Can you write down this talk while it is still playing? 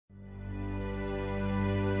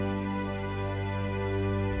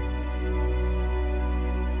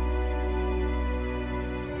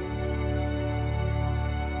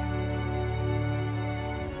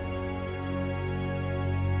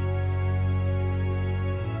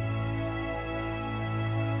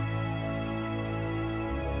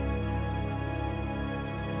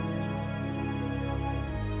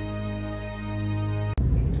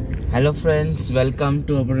Hello friends, welcome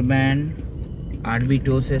to our band RB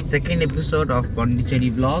Toes' second episode of Pondicherry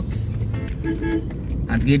vlogs.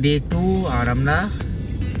 আজকে day 2 আর আমরা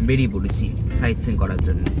বেরিয়ে পড়েছি site seeing করার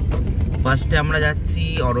জন্য। ফার্স্টে আমরা যাচ্ছি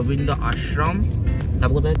অরবিন্দ আশ্রম,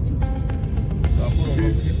 তারপর কোথায় যাচ্ছি? তারপর ওখান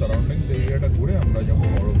থেকে সারাউন্ডিংস এরিয়াটা ঘুরে আমরা যাব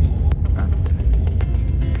অরবিন্দ। আচ্ছা।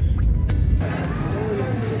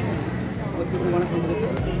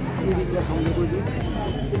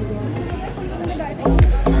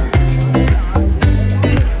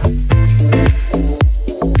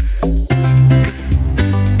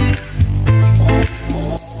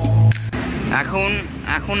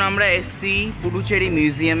 এখন আমরা এসছি পুডুচেরি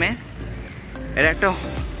মিউজিয়ামে। এর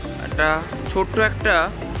একটা ছোট্ট একটা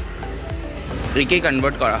একে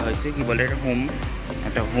কনভার্ট করা হয়েছে, কি বলে এটা,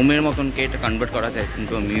 একটা হোমের মতনকে এটা কনভার্ট করা যায়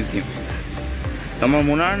কিন্তু মিউজিয়াম। তো আমার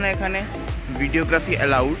মনে হয় না এখানে videography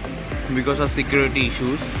allowed because of security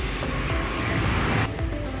issues.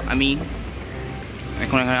 আমি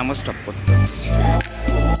এখন এখানে আমার স্টপ করতে হচ্ছে।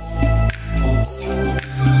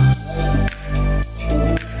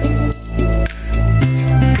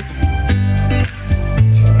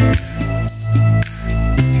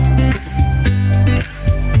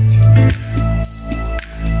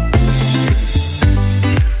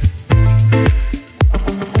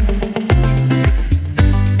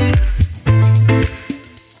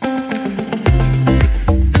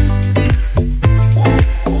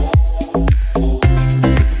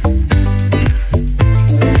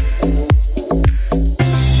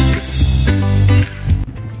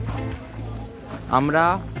 আমরা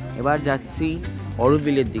এবার যাচ্ছি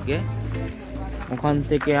অরুবিলের দিকে। ওখান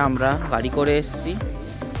থেকে আমরা গাড়ি করে এসেছি।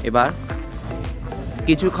 এবার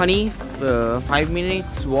কিছুখানি 5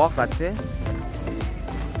 মিনিটস ওয়াক আছে,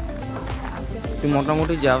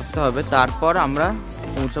 মোটামুটি যেতে হবে। তারপর আমরা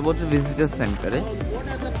পৌঁছাবো ভিজিটার সেন্টারে।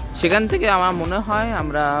 সেখান থেকে আমার মনে হয়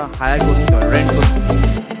আমরা হায়ার করতে পারি, রেন্ট করতে পারি।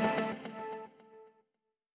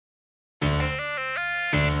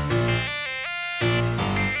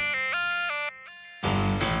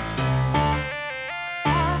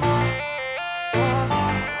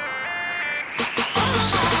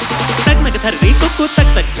 धररी कुकु तक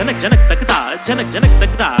तक जनक जनक तक दा जनक जनक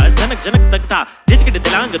तक दा जनक जनक तक दा जिजकिट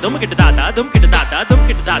दिलांग दुमकिट दादा दुमकिट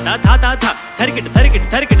धा धा धा धरकिट तक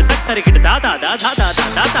धरकिट दादा दा धा धा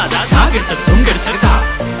धा धा धा धागिट तक दुमकिट तक दा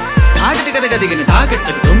धागिट तक गदिगिन धागिट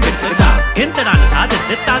तक दुमकिट तक दा गिनतरान धा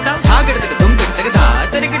दित्ता दा धागिट तक दुमकिट तक दा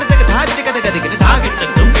धरकिट तक धागिट तक गदिगिन धागिट तक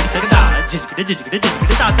दुमकिट तक दा जिजकिट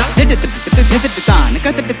दादा दित तान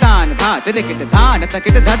कत तान धा धरकिट धान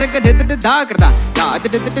तकिट धरक दित धा करदा दा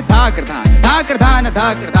दित धा करदा धा करदान धा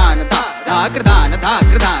करदान धा धा करदान धा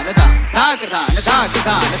करदान धा धा करदान धा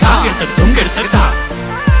करदान धागिट तक दुमकिट तक दा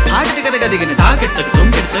धागिट तक गदिगिन धागिट तक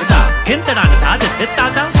दुमकिट तक दा गिनतरान धा दित्ता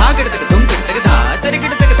दा धागिट तक दुमकिट तक दा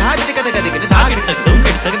धरकिट तक धागिट तक गदिगिन धागिट तक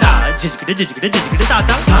दुमकिट तक दा जिजकिट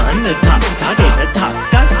दादा धान धा धागे धा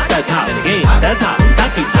गा धा धा गे धा धा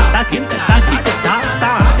ताकि ताकि ताकि धा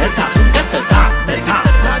धा धा गत धा धा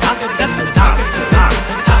धा गत धा धा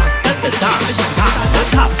धा गत धा धा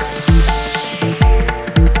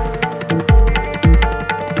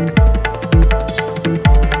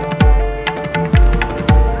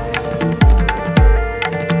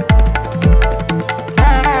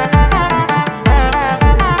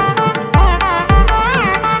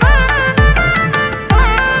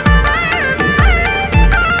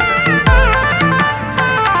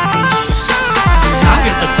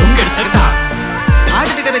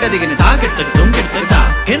धागिट तक दुमकिट तक दा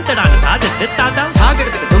गिनतरान धा दित्ता दा धागिट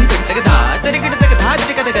तक दुमकिट तक दा धरकिट तक धागिट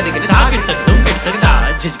तक गदिगिन धागिट तक दुमकिट तक दा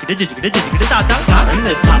जिजकिट दादा धान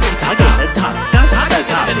धा धागे धा गा धा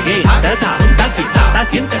धा गे धा धा ताकि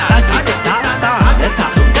ताकि ताकि धा धा धा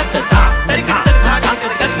गत धा धरकिट तक धागिट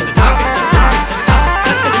तक गदिगिन धागिट तक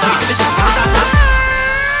धा धा दादा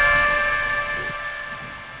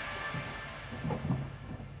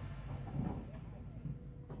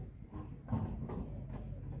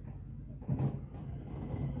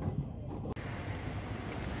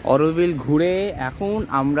অরবিল ঘুরে এখন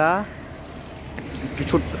আমরা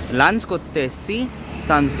কিছু লাঞ্চ করতে এসেছি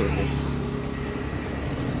তান্ততে।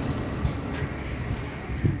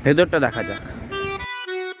 ভেতরটা দেখা যাক।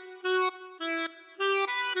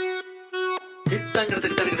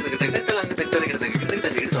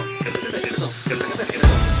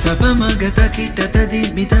 Sapamagata kita tadi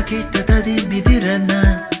midirana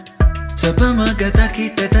Sapamagata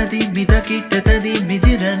kita tadi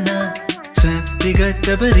midirana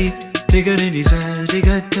Rigattabari rigarini sa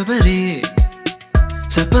rigattabari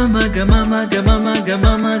Sapamagama gama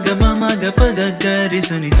gama gama gapaga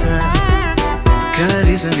garisanisa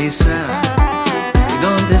Garisanisa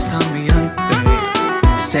 ¿Dónde está mi ante?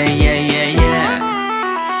 say yeah, yeah, yeah.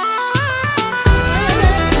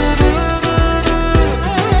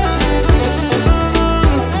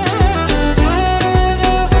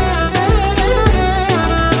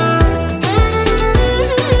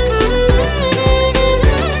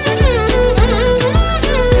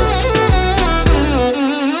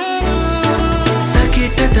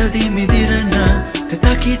 Takita tadi midirana,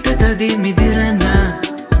 takita tadi midirana.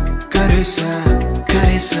 Karisa,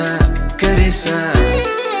 karisa, karisa.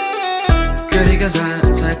 Karigaza,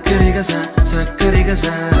 sa karigaza, sa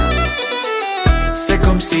karigaza. C'est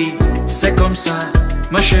comme ça,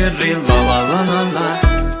 ma chérie, la la la la la.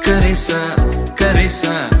 Karisa,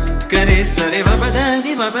 karisa, karisa, re ba ba da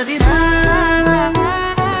di ba ba di da.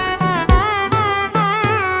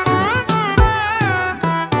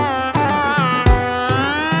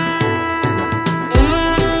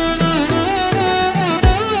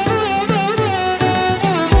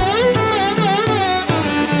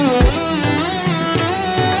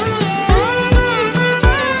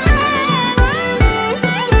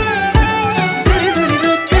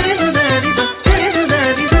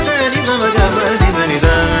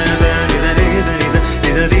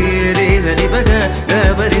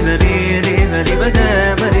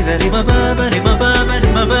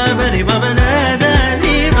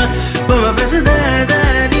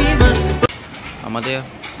 আমাদের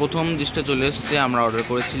প্রথম ডিশটা চলে এসেছে, আমরা order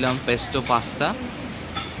করেছিলাম pesto pasta.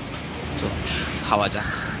 তো খাওয়া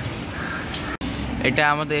যাক। এটা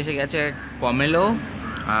আমাদের এসে গেছে পমেলো,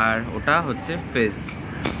 আর ওটা হচ্ছে ফিশ,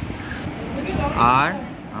 আর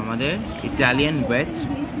আমাদের ইটালিয়ান ভেজ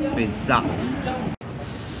পিৎজা।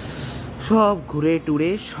 সব ঘুরে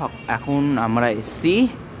টুরে এখন আমরা এসছি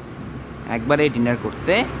একবারে ডিনার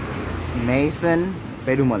করতে মেইসন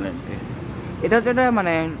পেরুমলেন্টে। এটা হচ্ছে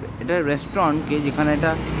মানে এটা রেস্টুরেন্টকে, যেখানে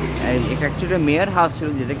এটা অ্যাকচুয়ালি মেয়ার হাউস ছিল,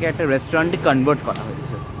 যেটাকে একটা রেস্টুরেন্টে কনভার্ট করা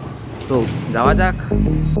হয়েছে। তো যাওয়া যাক।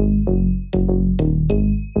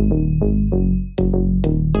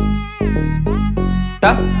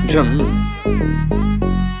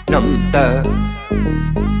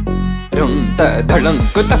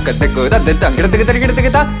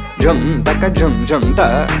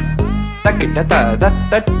 takita ta da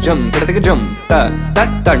ta jum kidatiga jum ta ta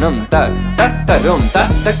tanum ta ta tarum ta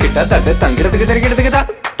takita ta da tangidatiga tarigidatiga ta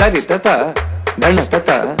tarita ta dhanata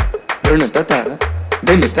ta drunata ta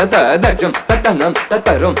dimita ta da jum ta tanum ta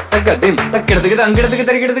tarum tagadim takidatiga tangidatiga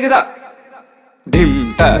tarigidatiga ta dim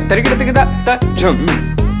ta tarigidatiga ta jum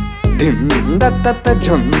dim da ta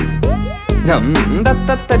jum nam da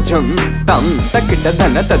ta jum tam takita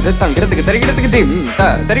dhanata da tangidatiga tarigidatiga dim ta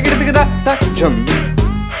tarigidatiga ta jum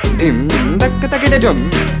dim dak takita jum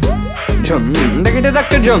jum dakita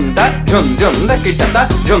dak jum ta jum jum dakita ta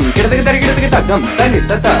jum kidatiga tarigidatiga ta dum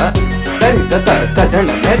tarita ta ta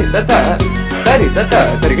dhana tarita ta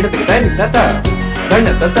tarigidatiga tarita ta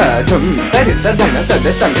dhana ta jum tarita dhana ta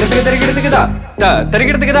tangidatiga tarigidatiga ta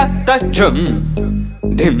tarigidatiga ta jum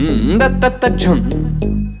dim ta jum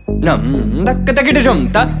nam dak takita jum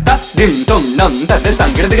ta dim tum nam ta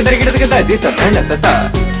tangidatiga tarigidatiga ta di ta dhana ta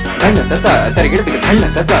dhanata tarigidatiga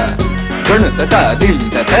dhanata dhanata dim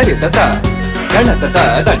ta tarita ta dhanata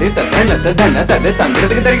tadita dhanata dhanata de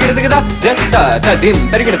tangidatiga tarigidatiga ta dim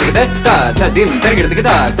tarigidatiga ta dim tarigidatiga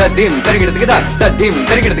ta dim tarigidatiga ta dim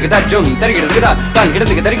tarigidatiga ta jum tarigidatiga ta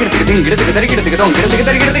tangidatiga tarigidatiga dingidatiga tarigidatiga tongidatiga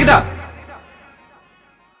tarigidatiga ta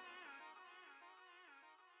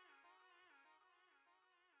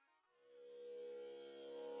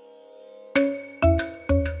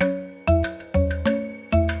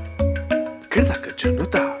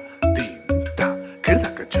Junuta, dimta,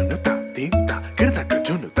 kirdaka junuta, dimta, kirdaka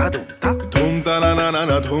junuta, dumta, dumta na na na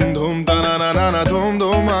na, dum ta na na na na,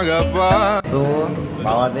 dum agappa. তো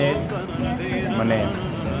বাবাদের মানে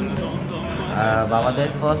বাবাদের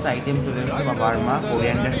first item চলে এসেছে বাবার মা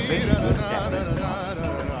coriander fish with tablet.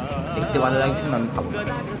 দেখতে ভালো লাগছে, আমি খাবো।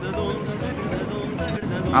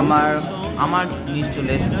 আমার জিনিস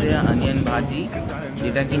চলে এসেছে অনিয়ন ভাজি,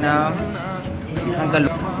 যেটা কিনা এখানকার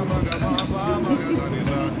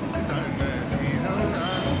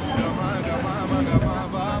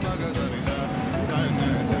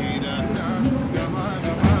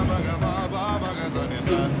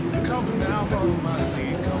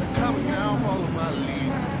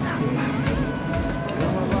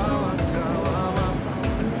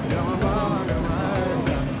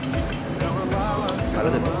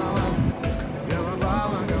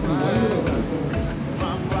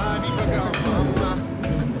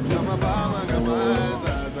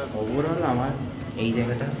ওভারঅল আমার এই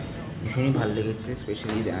জায়গাটা ভীষণই ভালো লেগেছে,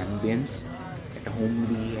 স্পেশালি দ্য অ্যাম্বিয়েন্স, একটা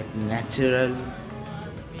হোমলি, একটা ন্যাচারাল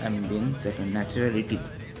অ্যাম্বিয়েন্স, একটা ন্যাচারালিটি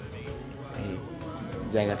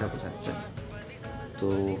জায়গাটা বোঝাচ্ছে। তো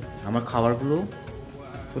আমার খাবারগুলো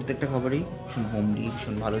প্রত্যেকটা খাবারই ভীষণ হোমলি,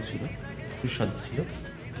 ভীষণ ভালো ছিল, সুস্বাদু ছিল।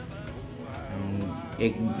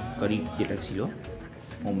 এগ কারি যেটা ছিল,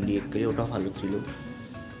 হোমলি এগ কারি, ওটাও ভালো ছিল।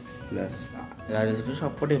 প্লাস রাজা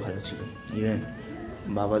সবকটাই ভালো ছিল। ইভেন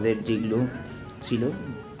বাবাদের যেগুলো ছিল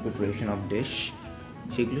প্রিপারেশন অফ ডিশ,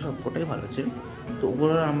 সেগুলো সবকটাই ভালো ছিল। তো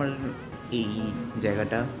ওভারঅল আমার এই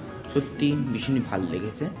জায়গাটা সত্যি ভীষণই ভালো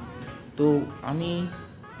লেগেছে। তো আমি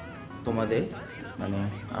তোমাদের মানে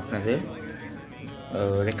আপনাদের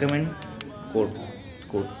রেকমেন্ড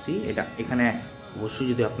করছি এটা। এখানে অবশ্যই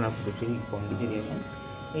যদি আপনারা পন্ডিচেরি আসেন,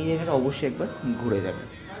 এই জায়গাটা অবশ্যই একবার ঘুরে যাবেন।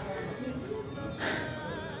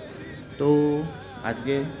 তো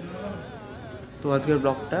আজকের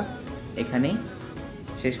ব্লগটা এখানেই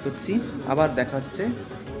শেষ করছি। আবার দেখা হচ্ছে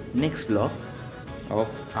নেক্সট ব্লগ অফ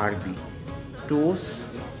আরবি টুরস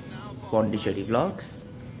পন্ডিচেরি ব্লগস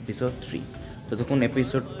এপিসোড 3। ততক্ষণ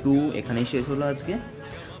এপিসোড 2 এখানেই শেষ হলো আজকে।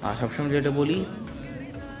 আর সবসময় যেটা বলি,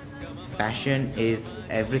 passion is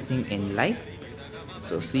everything in life.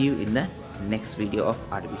 So see you in the next video of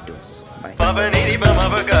RB Tours. Bye. Ooh,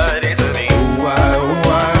 I, ooh,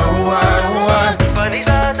 I, ooh, I, ooh, I.